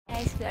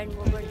we are in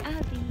Woburn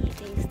Abbey.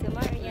 Thanks to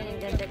Marion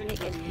and Grandad,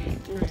 Mick and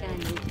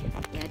Johnny.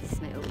 Yeah, this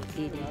is my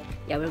OOTD.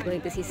 Yeah, we're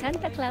going to see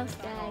Santa Claus,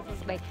 guys. This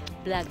is my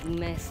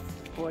Vlogmas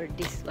for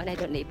this one. I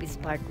don't know if it's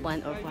part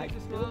 1 or part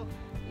 2.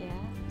 Yeah,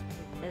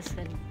 that's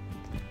one.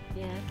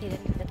 Yeah, okay,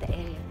 look at the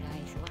area,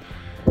 guys.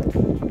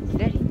 Wow, it's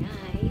very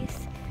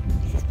nice.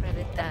 This is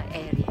private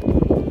area.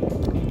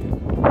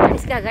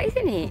 Nice, Gaga,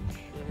 isn't it?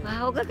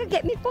 Wow, Gaga,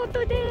 get me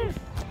photo there.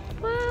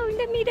 Wow, in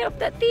the middle of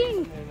that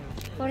thing.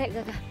 Alright,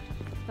 Gaga.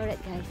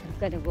 Alright, guys, I'm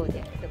gonna go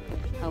there. Look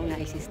how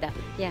nice is that.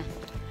 Yeah.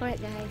 Alright,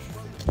 guys.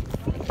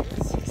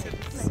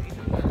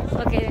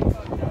 Okay.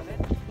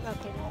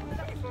 Okay.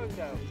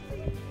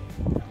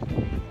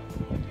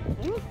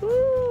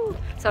 Woohoo!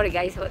 Sorry,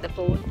 guys, about the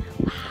phone.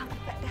 Wow,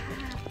 look at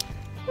that.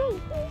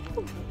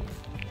 Woo-hoo.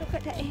 Look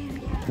at the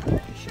area.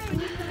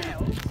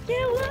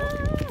 Yeah,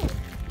 wow.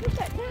 Look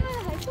at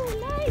that. It's so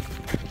nice.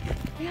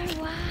 Yeah,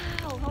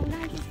 wow. How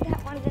nice is that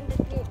one than the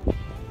thing?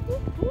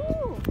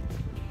 Woohoo!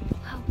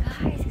 Wow,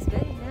 guys, it's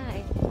very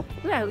nice.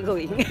 Where are we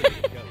going?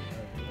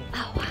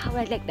 Oh, wow,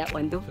 I like that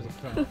one too.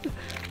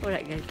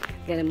 Alright, guys,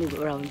 gonna move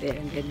around there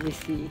and then we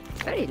see.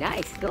 Very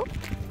nice, though.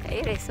 The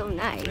area is so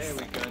nice.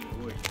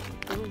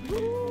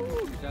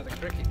 Woohoo! Is that the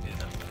cricket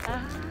dinner?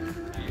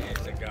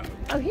 Years ago.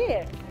 Oh,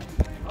 here.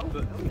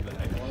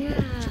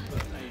 Yeah,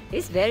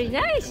 it's very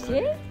nice,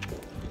 yeah.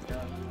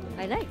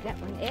 I like that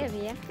one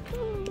area.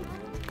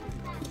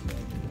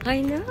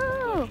 I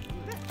know.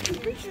 The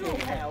original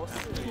house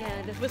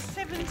Yeah, was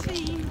 52,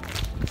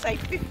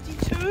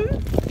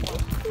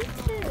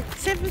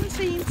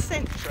 17th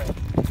century.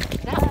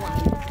 that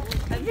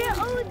one. They're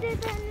older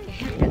than...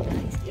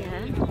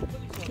 Yeah,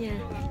 yeah,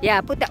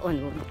 yeah. Put that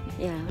one.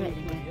 Yeah, right.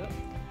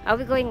 Are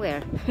we going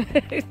where?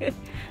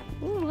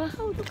 Oh, wow,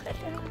 look at that.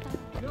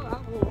 I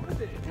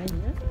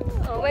know.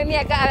 Oh, maybe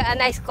I got a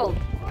nice coat.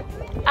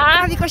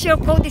 Ah, because your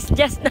coat is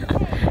just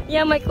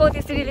yeah, my coat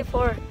is really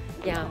for.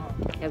 Yeah,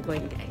 you're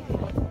going there.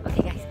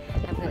 Okay, guys,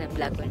 I'm gonna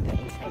vlog when we're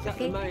inside.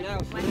 Okay. The main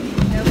house. From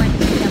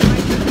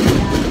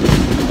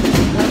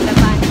the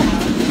van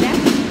house. Yeah.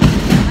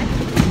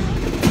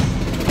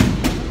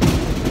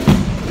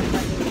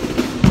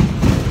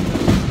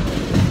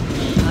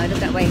 Oh,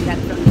 look at where that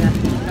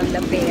from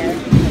the fair.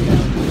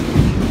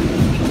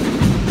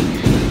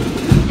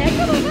 There you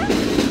go.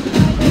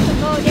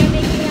 Go there,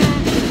 making yeah,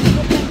 guys.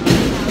 Look at that.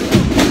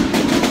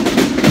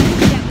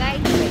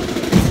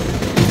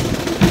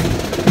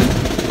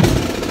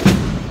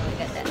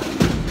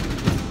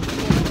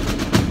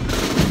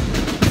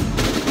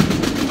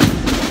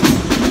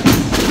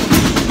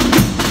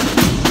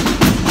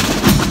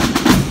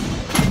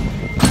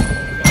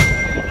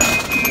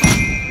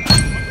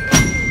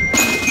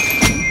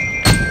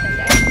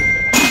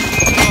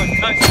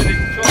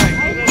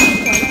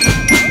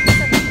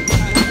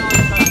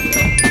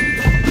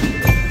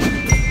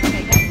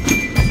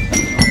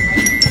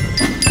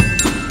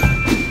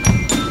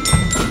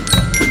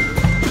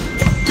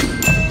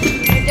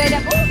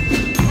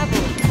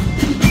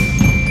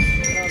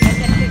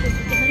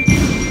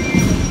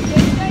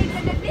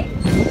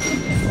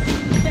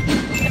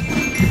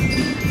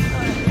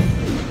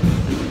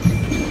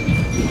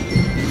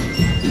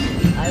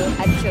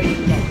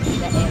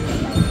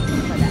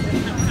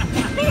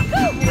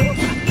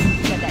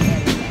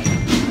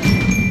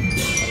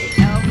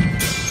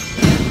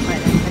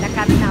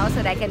 So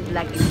that I can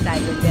vlog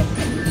inside with them.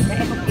 I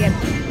hope you have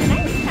a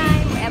nice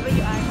time wherever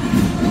you are.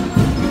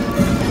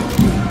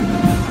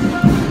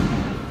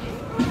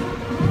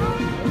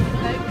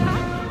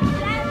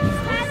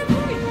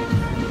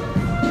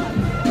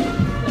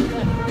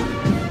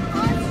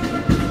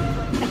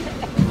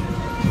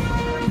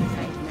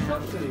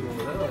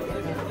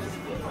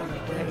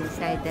 We're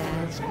inside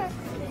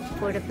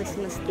for the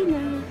Christmas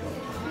dinner.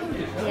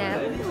 Yeah.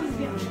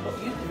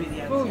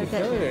 Oh, you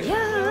can.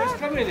 Yeah.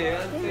 Come in here.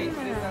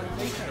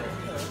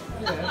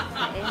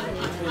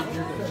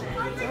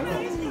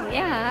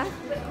 Yeah.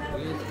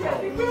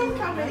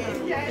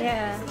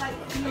 Yeah.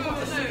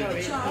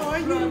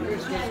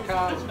 Christmas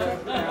cards.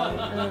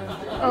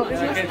 Oh,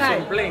 Christmas Get card.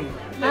 some bling.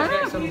 Huh?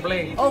 Get some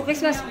bling. Oh,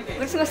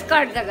 Christmas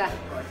card, Gaga.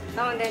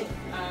 Come on then.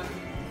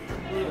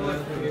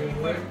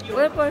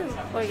 Well,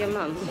 for your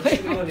mom. Yeah.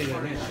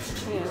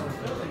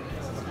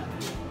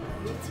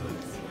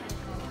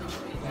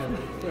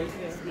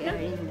 We are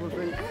in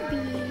Woburn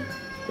Abbey.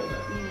 Yeah.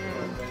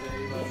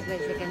 This is my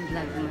second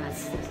Vlogmas.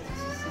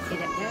 See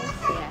that, guys?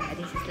 Yeah,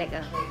 this is like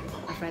a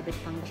private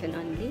function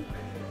only.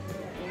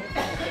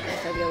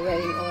 Yeah. So we are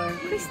wearing our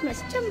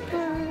Christmas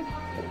jumper.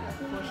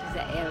 Posh is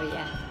the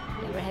area.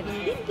 Yeah, we're having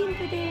Jayden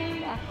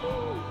today.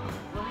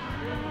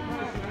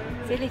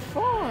 Silly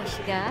Posh,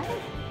 guys.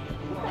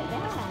 Look at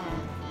that.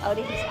 Oh,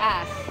 this is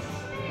us.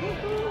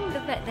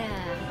 Look at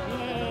that.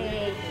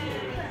 Yay.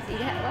 See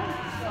that one?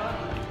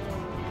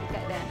 Look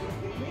at that.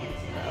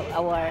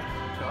 Our.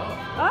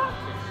 Oh,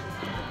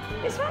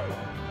 this one?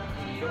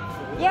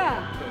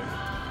 Yeah.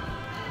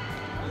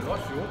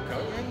 What's your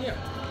coat, haven't you?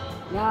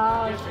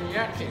 No, Just a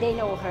jacket. they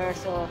know her,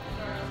 so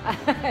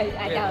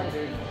I don't.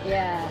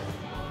 Yeah.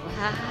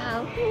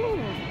 Wow. Ooh.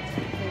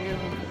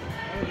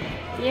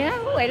 Yeah,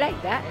 oh, I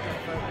like that.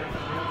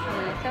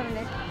 Come on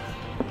then.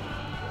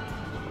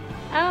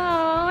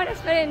 Oh,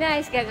 that's very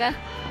nice, Gaga.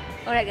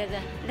 Alright,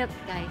 Gaga. Look,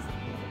 guys.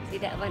 See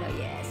that one? Oh,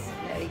 yes.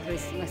 Very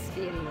Christmas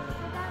feeling.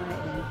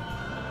 Alright then.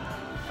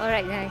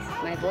 Alright, guys.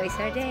 My boys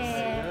are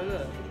there.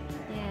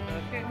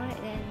 Yeah.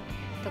 Alright then.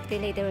 Talk to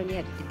you later when we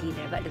have the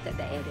dinner. But look at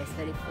the area. It's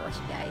very posh,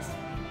 guys.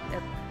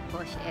 Look,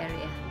 posh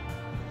area.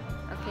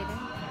 Okay then.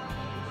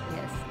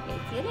 Yes. Okay,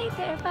 see you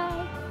later.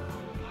 Bye.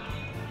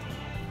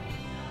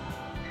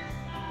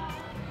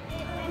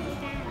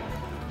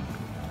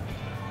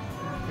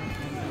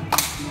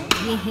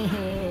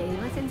 Yay!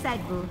 What's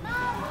inside, boo?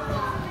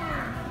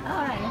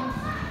 Alright.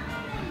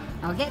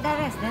 Oh, get the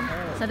rest then,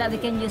 so that we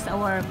can use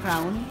our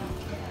crown.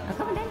 Oh,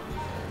 come on then.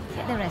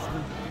 Get the rest,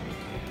 boo.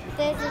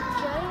 There's a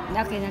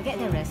joke. Okay, now get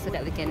the rest so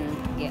that we can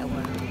get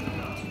our...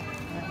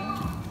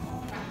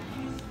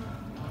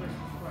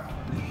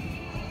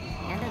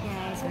 Hello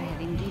guys, we're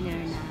having dinner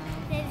now.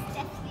 There's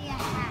definitely a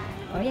hat.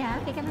 Oh yeah,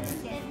 okay, come on.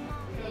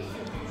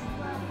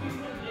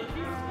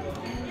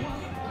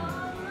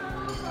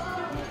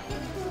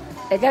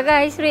 The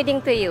Gaga is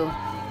reading to you.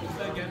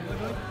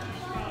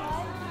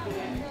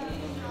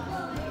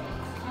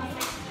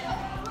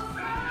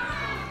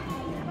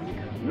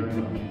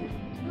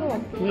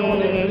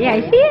 Yeah,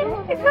 I see it.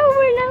 It's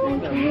over now.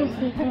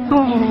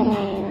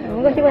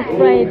 Oh, because it was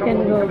bright and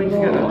go.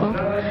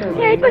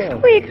 Yeah, it was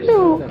quick,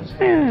 look.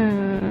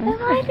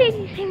 Why did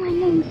you say my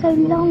name so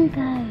long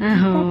ago?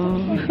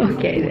 Oh,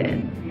 okay then.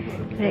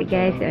 Alright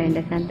guys, we're in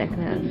the Santa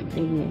Claus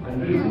thing.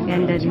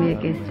 Grandad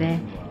Mick is there.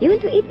 You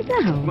want to eat it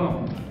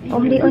now?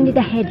 Only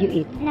the head you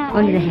eat. No,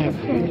 only the head.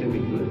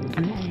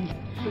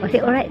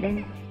 Okay, alright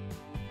then.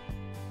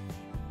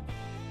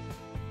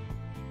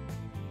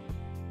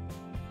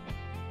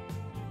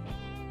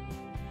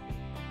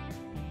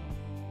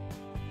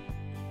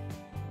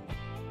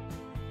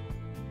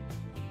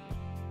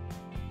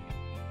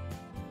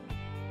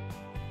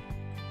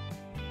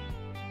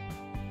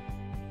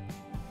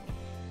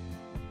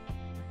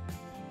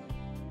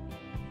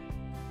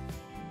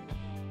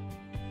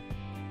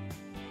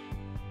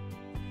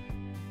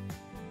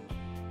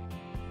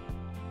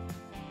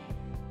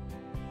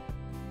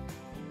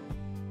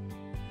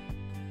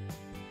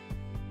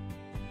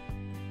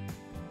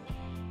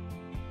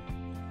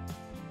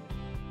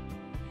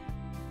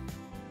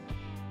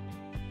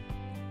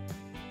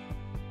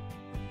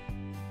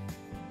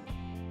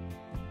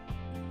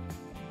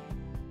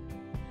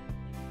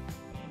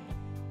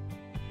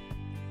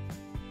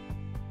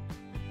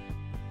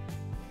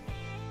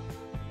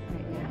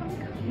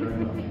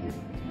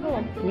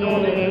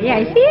 Yeah,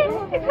 I see it.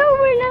 It's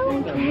over now.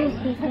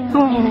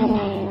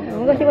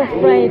 Oh, because it was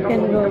bright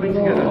and go.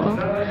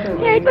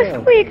 Yeah, it was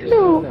quick,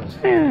 look.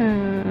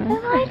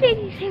 Why did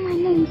you say my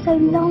name so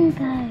long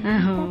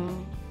ago?